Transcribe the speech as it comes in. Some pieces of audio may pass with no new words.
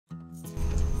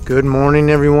Good morning,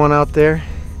 everyone out there.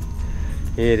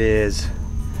 It is,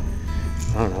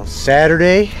 I don't know,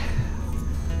 Saturday.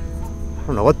 I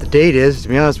don't know what the date is, to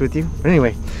be honest with you. But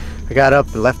anyway, I got up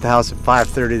and left the house at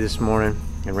 5:30 this morning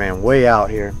and ran way out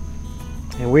here.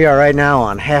 And we are right now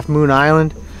on Half Moon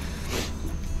Island.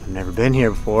 I've never been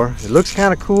here before. It looks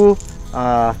kind of cool.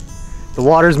 The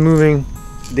water's moving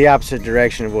the opposite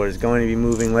direction of what it's going to be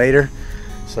moving later.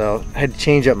 So I had to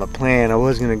change up my plan. I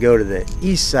was going to go to the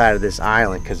east side of this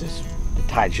island because the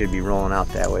tide should be rolling out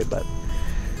that way, but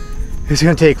it's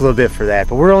going to take a little bit for that.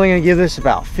 But we're only going to give this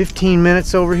about 15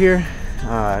 minutes over here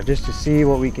just to see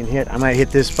what we can hit. I might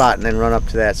hit this spot and then run up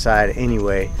to that side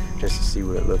anyway just to see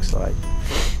what it looks like.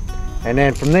 And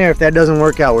then from there, if that doesn't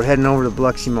work out, we're heading over to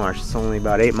Biloxi Marsh. It's only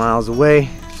about 8 miles away,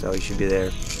 so you should be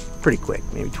there pretty quick,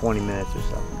 maybe 20 minutes or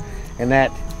so. And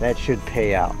that should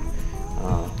pay out.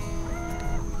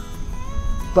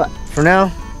 But for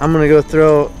now, I'm gonna go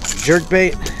throw jerk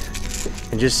bait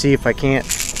and just see if I can't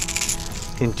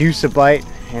induce a bite.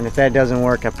 And if that doesn't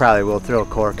work, I probably will throw a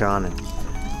cork on and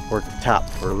work the top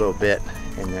for a little bit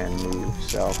and then move.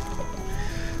 So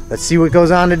let's see what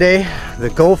goes on today.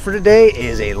 The goal for today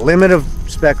is a limit of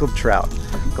speckled trout.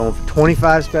 Going for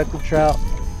 25 speckled trout.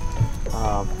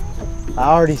 I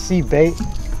already see bait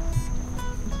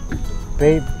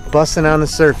busting on the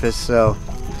surface, so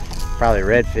probably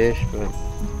redfish, but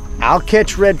I'll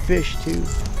catch redfish too.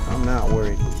 I'm not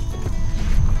worried.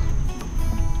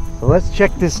 So let's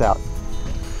check this out.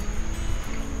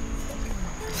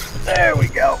 There we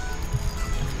go.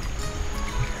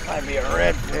 Might be a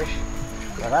redfish,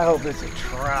 but I hope it's a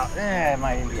trout. It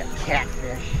might even be a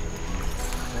catfish.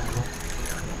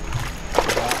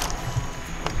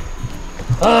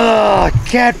 Oh,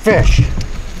 catfish.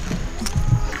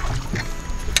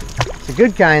 It's a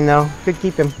good kind though. Could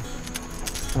keep him.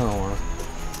 I don't want to.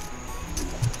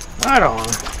 I don't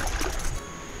want to.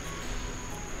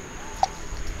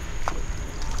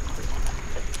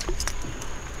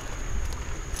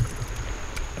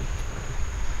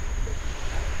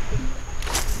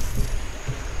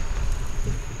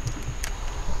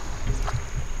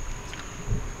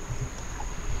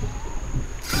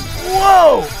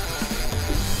 Whoa!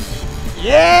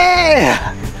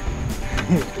 Yeah!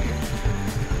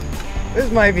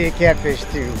 This might be a catfish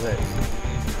too, but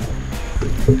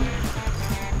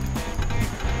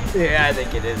yeah, I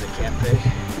think it is a catfish.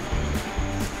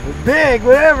 It's big,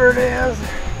 whatever it is.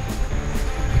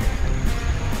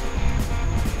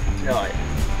 Oh yeah.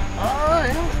 Oh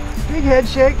yeah. Big head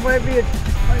shake, might be a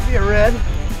red.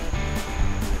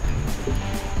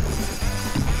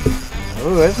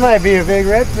 Oh, this might be a big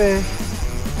redfish.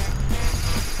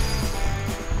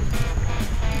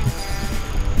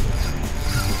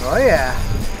 Oh yeah. I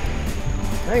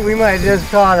think we might have just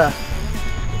caught a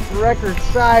record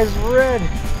size red.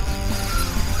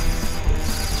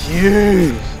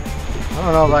 Jeez. I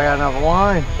don't know if I got enough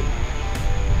line.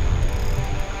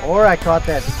 Or I caught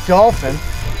that dolphin.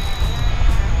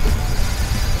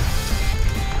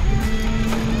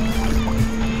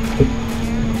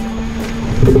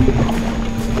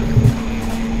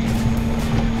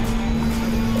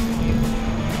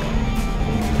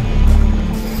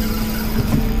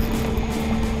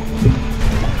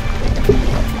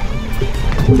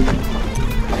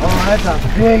 Oh, that's a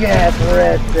big ass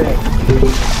redfish.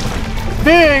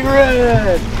 Big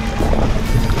red!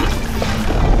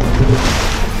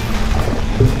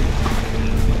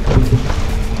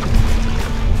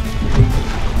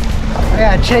 I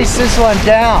gotta chase this one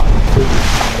down.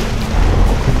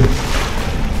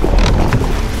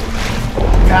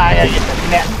 I gotta get the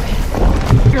net.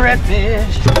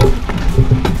 Redfish.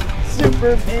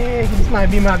 Super big. This might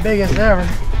be my biggest ever.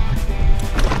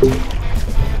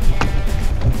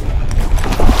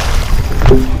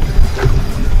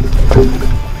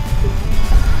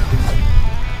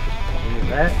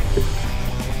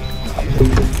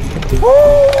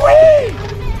 Woo-wee!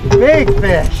 Big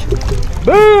fish.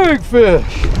 Big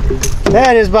fish.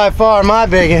 That is by far my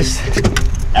biggest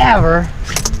ever.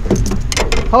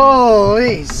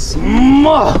 Holy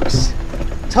smokes.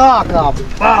 Talk about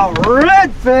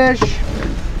redfish.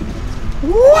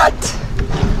 What?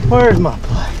 Where's my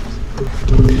pliers?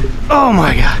 Oh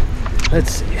my god.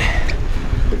 Let's see. I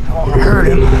don't want to hurt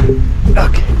him.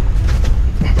 Okay.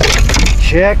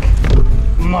 Check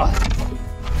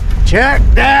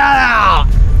that out.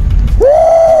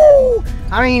 Woo!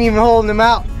 I ain't even holding him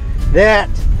out. That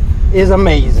is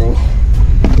amazing.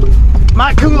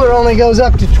 My cooler only goes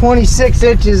up to 26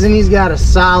 inches and he's got a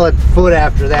solid foot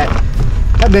after that.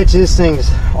 I bet you this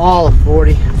thing's all of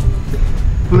 40.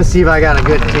 I'm gonna see if I got a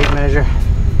good tape measure.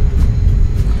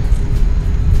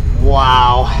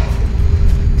 Wow.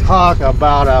 Talk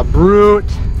about a brute.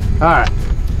 All right,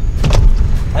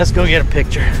 let's go get a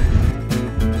picture.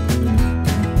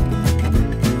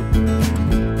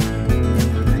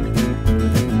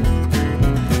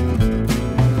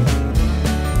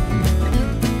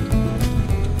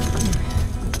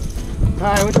 All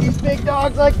right, with these big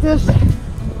dogs like this, you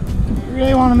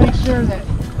really want to make sure that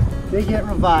they get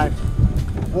revived.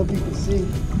 Hope you can see.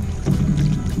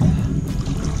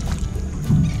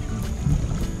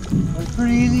 It's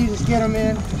pretty easy, just get them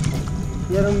in,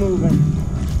 get them moving.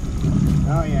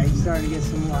 Oh yeah, he's starting to get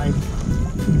some life.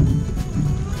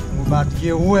 We're about to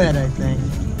get wet, I think.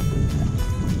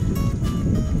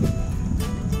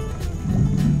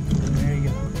 There you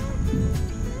go.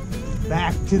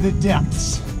 Back to the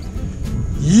depths.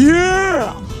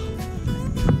 Yeah!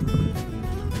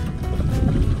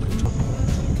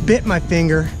 Bit my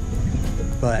finger,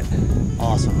 but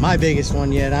awesome. My biggest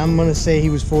one yet. I'm gonna say he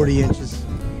was 40 inches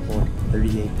or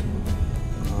 38.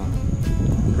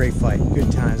 Great fight,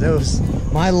 good times. That was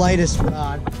my lightest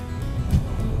rod.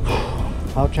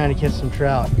 Out trying to catch some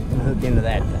trout and hook into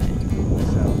that thing.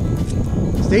 So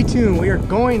stay tuned. We are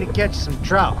going to catch some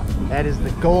trout. That is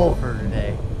the goal for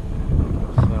today.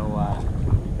 So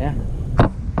yeah.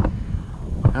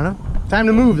 I don't know. Time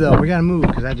to move though. We gotta move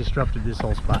because I disrupted this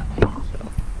whole spot. So.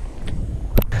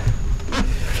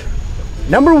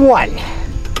 Number one.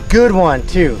 Good one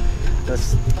too.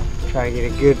 Let's try to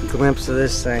get a good glimpse of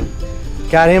this thing.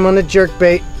 Got him on the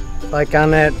jerkbait like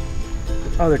on that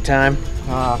other time.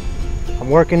 I'm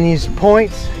working these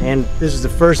points and this is the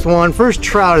first one. First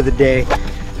trout of the day.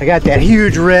 I got that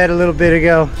huge red a little bit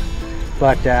ago,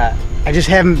 but I just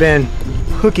haven't been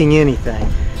hooking anything.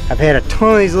 I've had a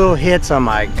ton of these little hits on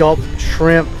my gulp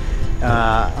shrimp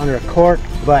under a cork,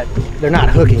 but they're not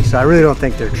hooking, so I really don't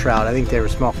think they're trout. I think they were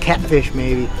small catfish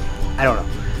maybe. I don't know.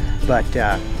 But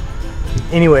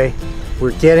anyway,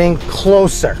 we're getting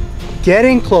closer.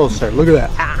 Getting closer. Look at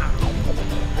that. Ow.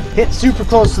 Hit super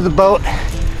close to the boat.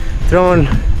 Throwing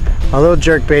a little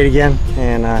jerk bait again.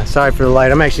 And sorry for the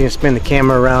light. I'm actually going to spin the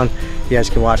camera around. You guys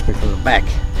can watch me from the back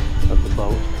of the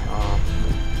boat.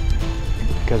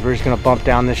 Because we're just going to bump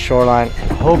down this shoreline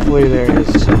and hopefully there is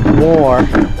some more.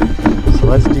 So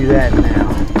let's do that now.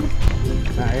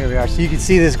 Alright, here we are. So you can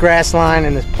see this grass line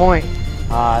and this point.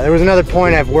 There was another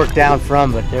point I've worked down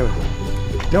from, but there was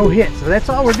no hit. So that's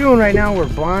all we're doing right now. We're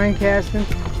blind casting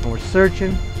and we're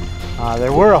searching.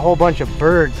 There were a whole bunch of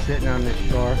birds sitting on this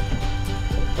shore.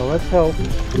 So let's hope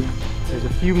there's a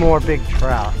few more big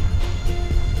trout.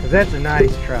 Because that's a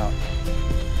nice trout.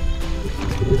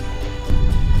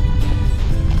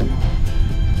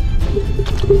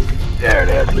 There it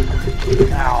is.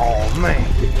 Oh man.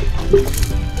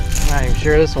 I'm not even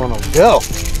sure this one will go.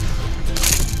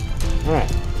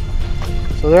 Alright.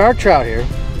 So there are trout here.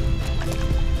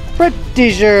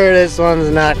 Pretty sure this one's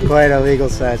not quite a legal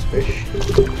size fish.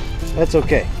 That's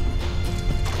okay.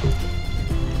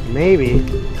 Maybe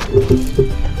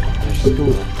they're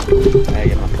schooling. I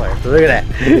get my flare. So look at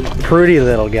that. Pretty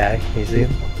little guy. You see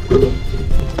him?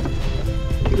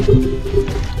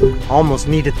 Almost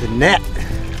needed the net.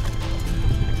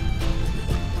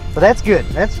 But that's good.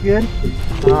 That's good.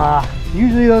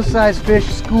 Usually those size fish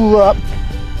school up,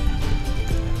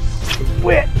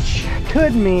 which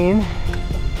could mean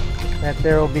that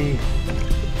there will be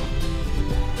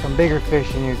some bigger fish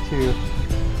in here too.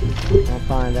 We'll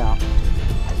find out.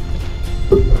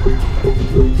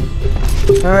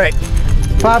 All right,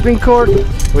 popping cork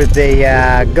with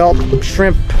a gulp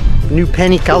shrimp, new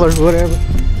penny color, whatever.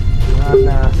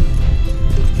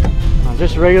 On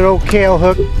just a regular old kale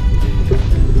hook.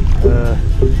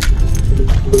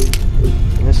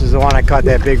 And this is the one I caught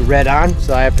that big red on,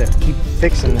 so I have to keep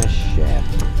fixing this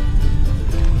shaft.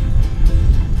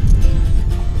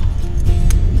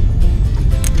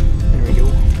 There we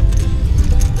go.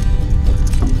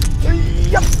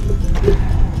 Yep.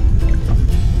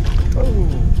 Oh.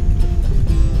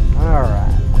 All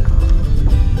right.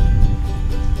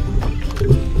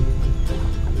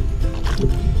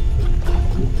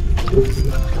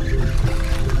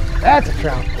 That's a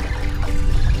trout.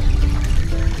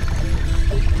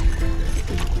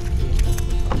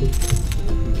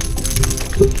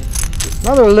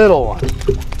 Another little one.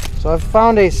 So I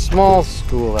found a small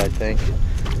school, I think.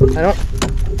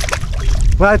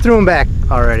 Well, I threw him back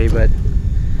already, but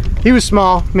he was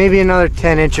small. Maybe another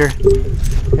 10-incher.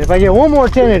 And if I get one more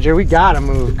 10-incher, we gotta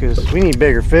move because we need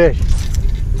bigger fish.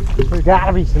 There's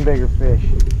gotta be some bigger fish.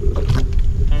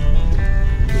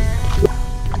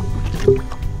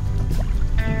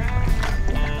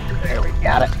 There we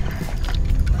got it.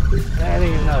 I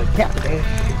think it's another catfish.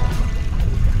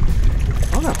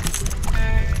 Oh no.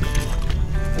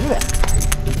 Look at that.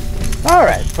 All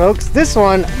right, folks, this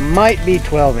one might be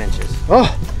 12 inches.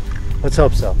 Oh, let's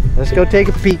hope so. Let's go take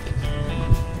a peek.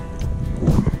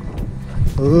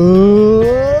 Ooh,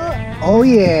 oh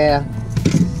yeah.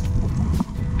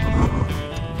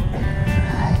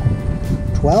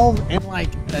 12 and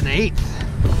like an eighth.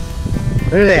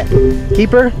 Look at that.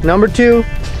 Keeper, number two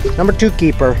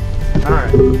keeper. All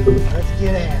right, let's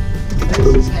get at it.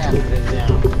 This is happening now.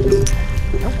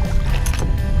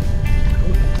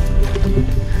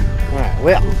 All right,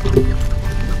 well.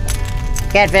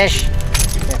 Catfish.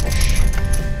 Catfish.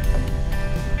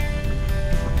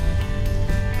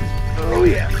 Oh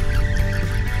yeah.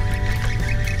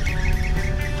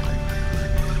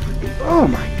 Oh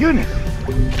my goodness.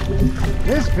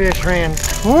 This fish ran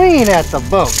clean at the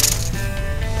boat.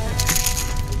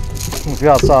 If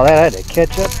y'all saw that, I had to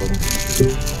catch up with him.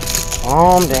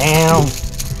 Calm down.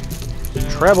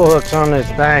 Treble hooks on this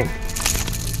thing.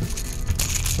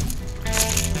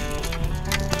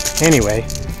 Anyway,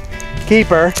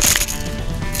 keeper.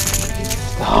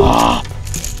 Stop.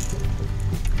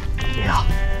 Yeah.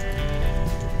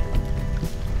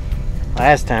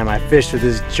 Last time I fished with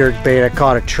this jerkbait, I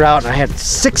caught a trout and I had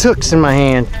 6 hooks in my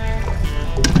hand.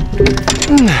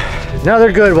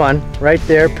 Another good one right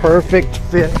there. Perfect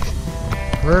fish.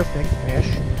 Perfect fish.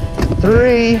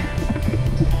 3.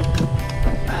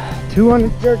 2 on the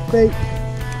jerkbait.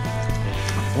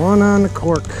 1 on the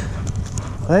cork.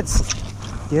 Let's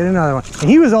get another one. And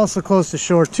he was also close to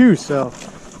shore too, so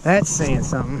that's saying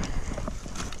something.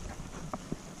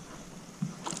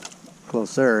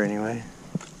 Closer anyway.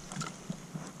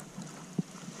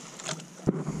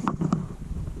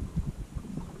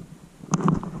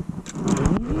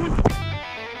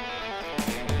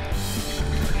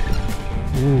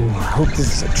 Ooh, I hope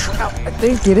this is a trout. I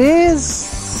think it is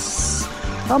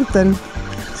something.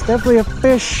 It's definitely a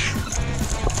fish.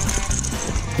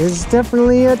 It's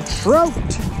definitely a trout.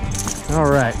 All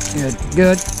right,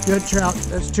 good trout.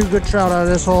 That's 2 good trout out of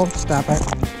this hole. Stop it.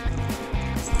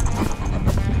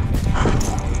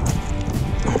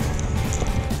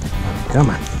 Come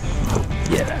on,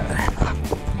 get out of there.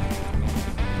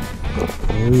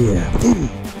 Oh yeah.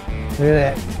 Look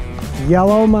at that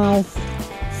yellowmouth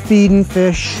feeding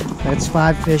fish. That's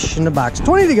 5 fish in the box.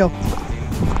 20 to go.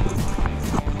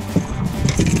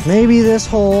 Maybe this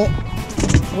hole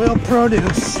will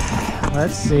produce.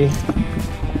 Let's see.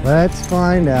 Let's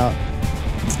find out.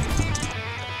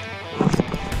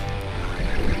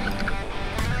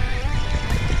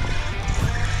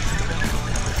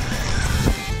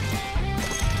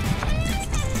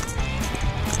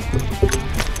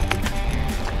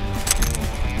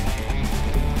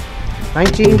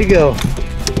 $19 to go.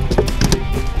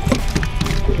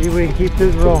 See if we can keep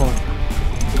this rolling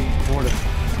before the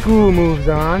school moves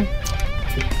on.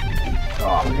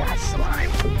 Oh, we got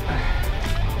slime.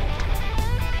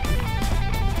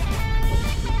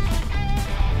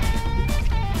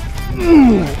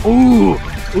 Ooh, ooh,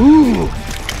 ooh,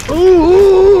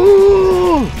 ooh.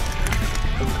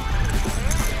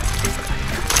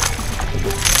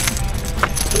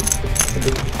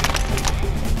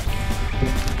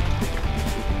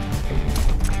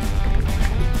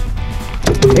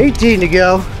 $18 to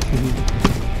go.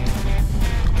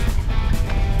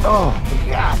 Oh,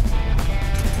 God.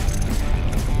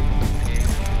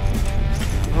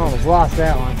 Almost lost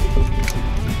that one.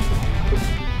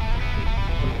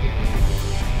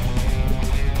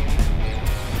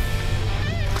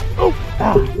 Oh,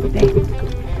 ah,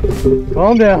 dang.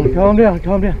 Calm down, calm down,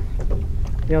 calm down.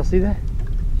 Y'all see that?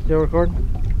 Still recording?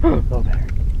 Oh, better.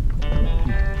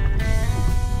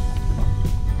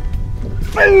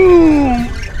 Boom!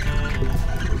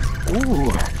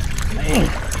 Ooh, man.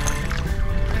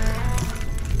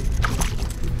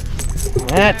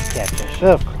 That's catfish,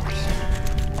 of course.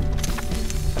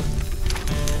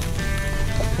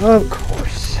 Of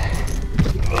course.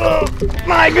 Oh,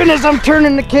 my goodness, I'm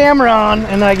turning the camera on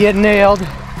and I get nailed.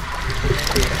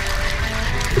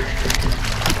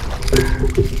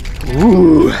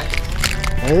 Ooh,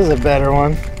 this is a better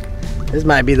one. This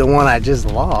might be the one I just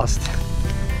lost.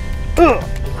 Ugh.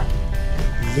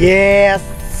 Yes,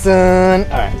 son.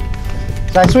 All right.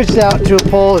 So I switched out to a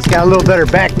pole that's got a little better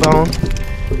backbone.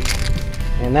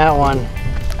 And that one,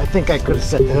 I think I could have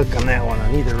set the hook on that one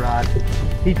on either rod.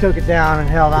 He took it down and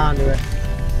held on to it.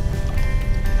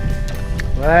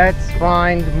 Let's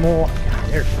find more. God,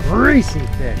 they're greasy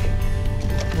fish.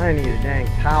 I need a dang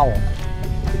towel.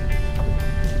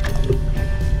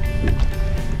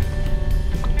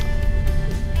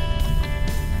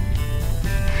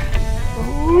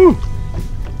 Ooh.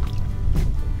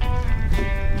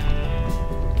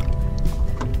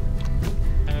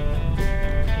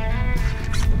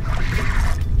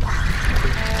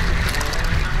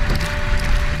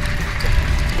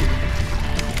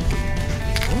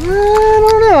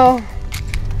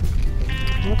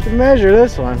 measure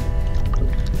this one.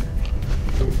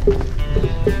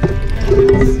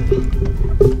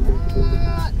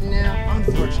 No,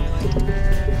 unfortunately.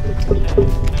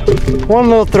 One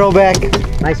little throwback.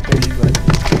 Nice fish, but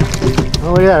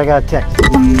oh, look at that! I got a text.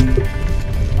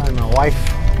 Hi, my wife.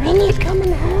 When are you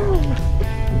coming home?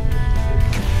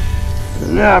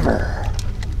 Never.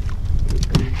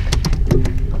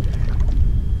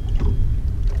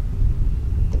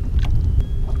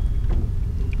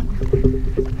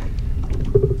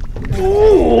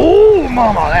 Ooh,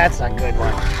 mama, that's a good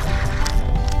one.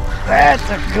 That's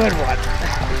a good one.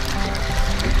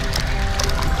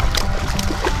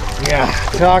 Yeah,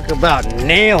 talk about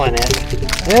nailing it.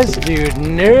 This dude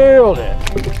nailed it.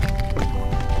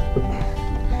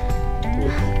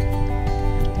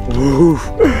 Ooh,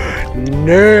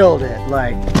 nailed it.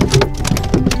 Like,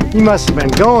 he must have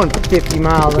been going 50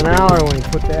 miles an hour when he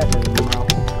put that in his mouth.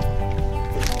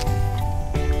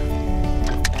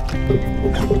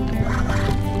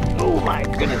 Oh my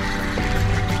goodness.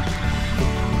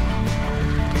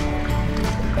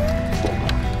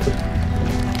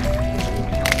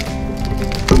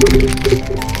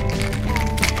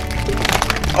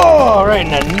 Oh, right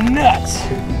in the nuts.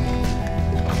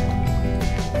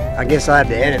 I guess I'll have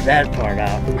to edit that part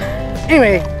out.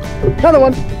 Anyway, another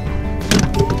one.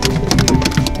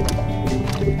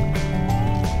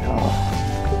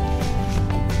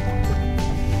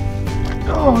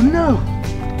 Oh no.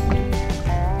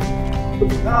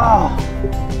 Oh.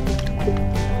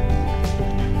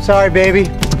 Sorry, baby.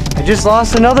 I just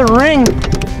lost another ring.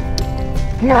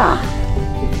 Yeah.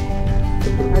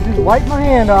 I just wiped my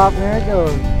hand off and there it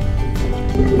goes.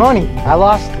 Funny, I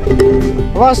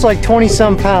lost like 20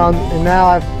 some pounds, and now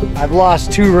I've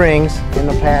lost 2 rings in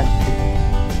the past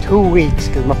 2 weeks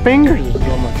because my fingers are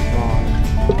so much smaller.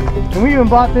 And we even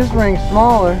bought this ring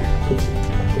smaller.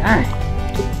 Dang.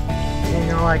 You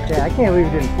know, like that. I can't believe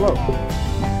it didn't float. I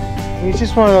mean, it's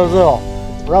just one of those little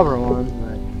rubber ones.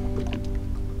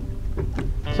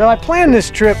 But... So I planned this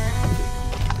trip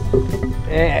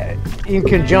in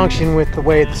conjunction with the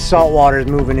way the salt water is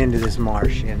moving into this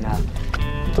marsh, and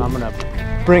I'm gonna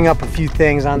bring up a few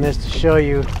things on this to show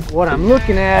you what I'm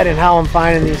looking at and how I'm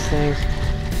finding these things.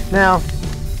 Now,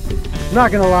 I'm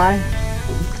not gonna lie,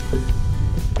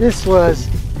 this was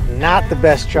not the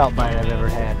best trout bite I've ever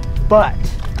had, but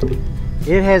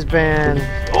it has been,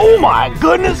 oh my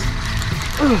goodness,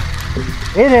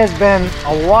 it has been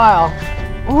a while.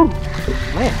 Ooh,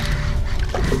 man.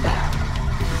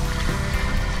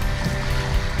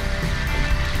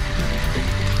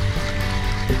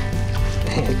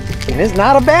 And it's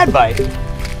not a bad bite.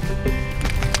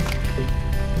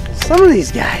 Some of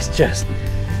these guys just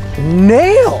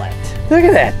nail it. Look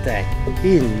at that thing.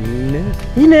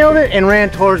 He nailed it and ran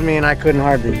towards me, and I couldn't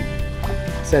hardly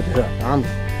set the hook. I'm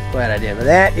glad I did. But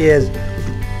that is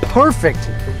perfect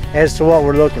as to what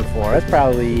we're looking for. That's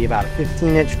probably about a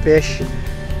 15-inch fish.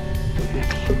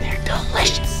 They're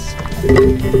delicious.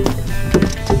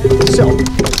 So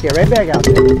let's get right back out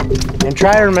there and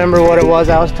try to remember what it was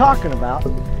I was talking about.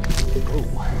 Ooh.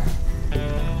 I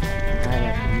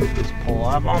have to use this pole.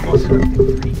 I've almost hooked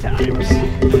it 3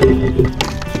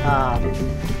 times.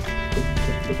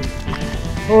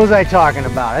 What was I talking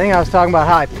about? I think I was talking about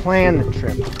how I planned the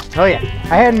trip. Oh yeah,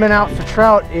 I hadn't been out for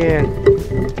trout in,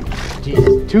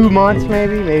 geez, 2 months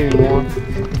maybe more.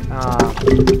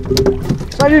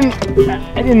 So I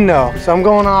didn't know. So I'm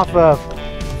going off of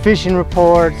fishing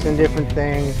reports and different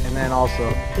things, and then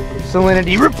also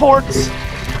salinity reports.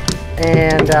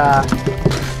 And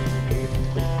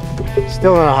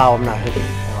still don't know how I'm not hitting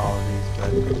all of these,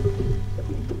 but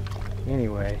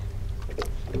anyway.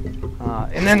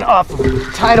 And then off of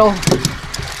tidal,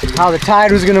 how the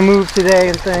tide was going to move today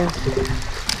and things.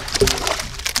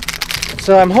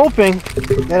 So I'm hoping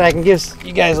that I can give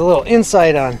you guys a little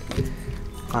insight on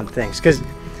things, because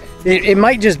it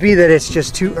might just be that it's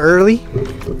just too early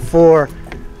for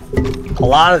a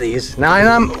lot of these. Now, and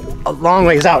I'm a long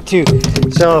ways out too,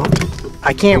 so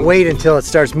I can't wait until it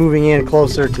starts moving in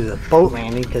closer to the boat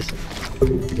landing, because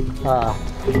I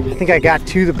think I got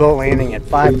to the boat landing at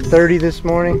 5:30 this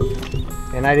morning,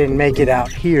 and I didn't make it out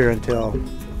here until,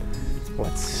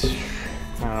 what's, I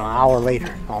don't know, an hour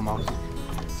later almost.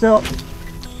 So,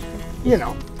 you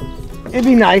know, it'd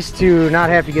be nice to not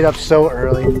have to get up so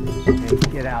early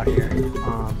and get out here.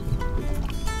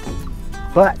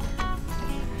 But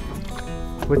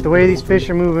with the way these fish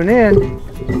are moving in,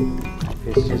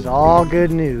 it's just all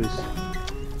good news.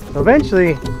 So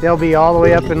eventually they'll be all the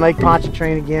way up in Lake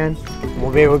Pontchartrain again.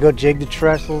 We'll be able to go jig the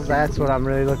trestles. That's what I'm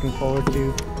really looking forward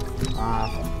to.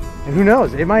 And who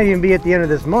knows, it might even be at the end of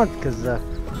this month, because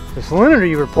The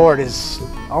salinity report is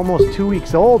almost 2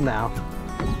 weeks old now.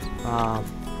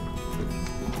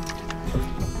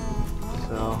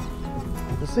 So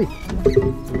we'll see.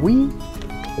 We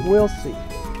will see.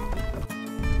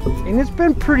 And it's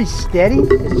been pretty steady.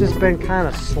 It's just been kind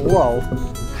of slow.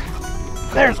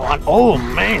 There's one. Oh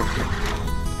man.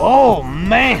 Oh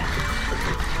man.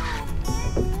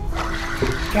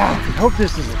 God, I hope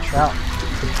this is a trout.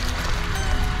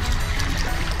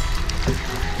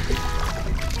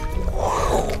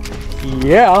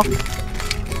 Yeah.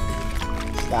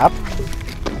 Stop.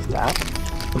 Stop.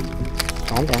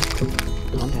 Calm down.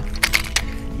 Calm down.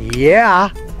 Yeah.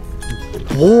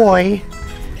 Boy.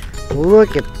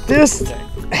 Look at this thing.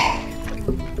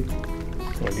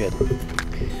 We're good.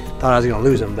 Thought I was gonna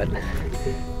lose him, but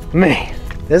man,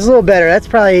 this is a little better. That's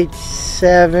probably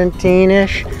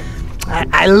 17-ish.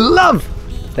 I love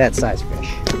that size fish.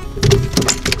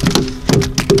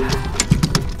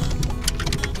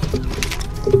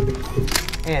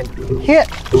 And hit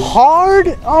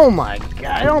hard. Oh my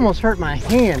God, it almost hurt my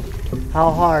hand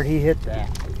how hard he hit that.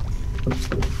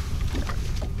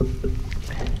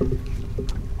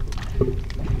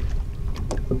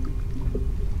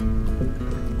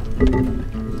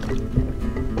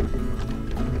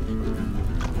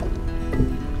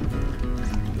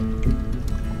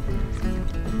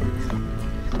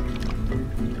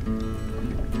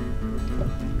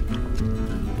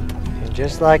 And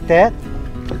just like that,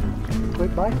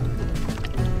 quick bite.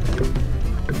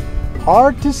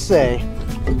 Hard to say.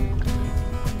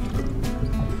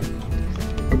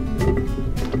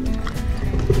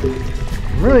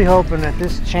 I'm really hoping that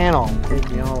this channel will take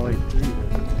me all the way through.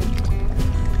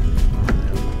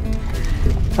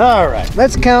 All right,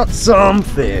 let's count some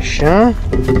fish, huh?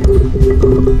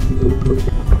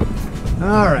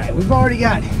 All right, we've already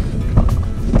got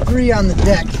 3 on the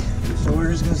deck, so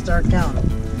we're just gonna start counting.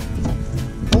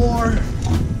 4,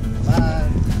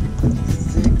 5,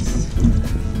 6,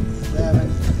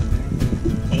 7,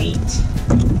 8,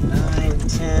 9,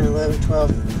 10, 11,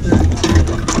 12,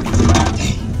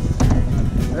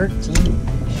 13.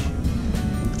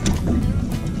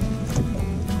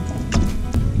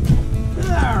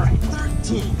 Alright,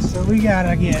 13. So we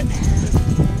gotta get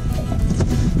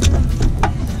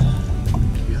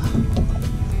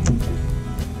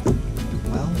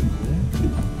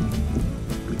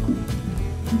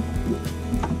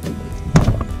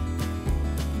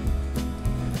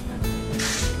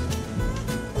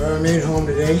I made it home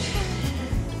today. It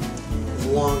was a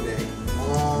long day,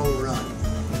 long run.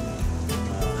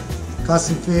 Caught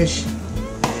some fish,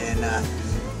 and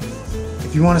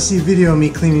if you want to see a video of me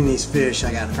cleaning these fish,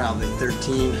 I got probably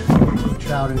 13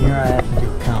 trout in here. I have to do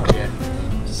a count yet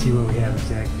to see what we have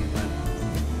exactly.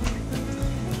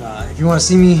 But if you want to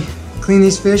see me clean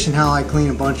these fish and how I clean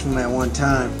a bunch of them at one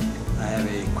time, I have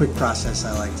a quick process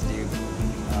I like to do.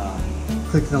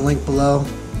 Click the link below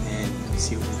and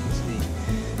see what we can see.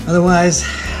 Otherwise,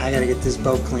 I gotta get this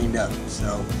boat cleaned up.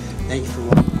 So, thank you for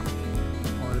watching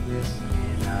part of this,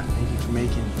 and thank you for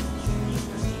making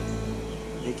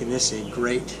this a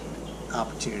great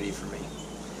opportunity for me.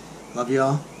 Love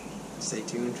y'all. Stay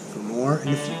tuned for more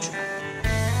in the future.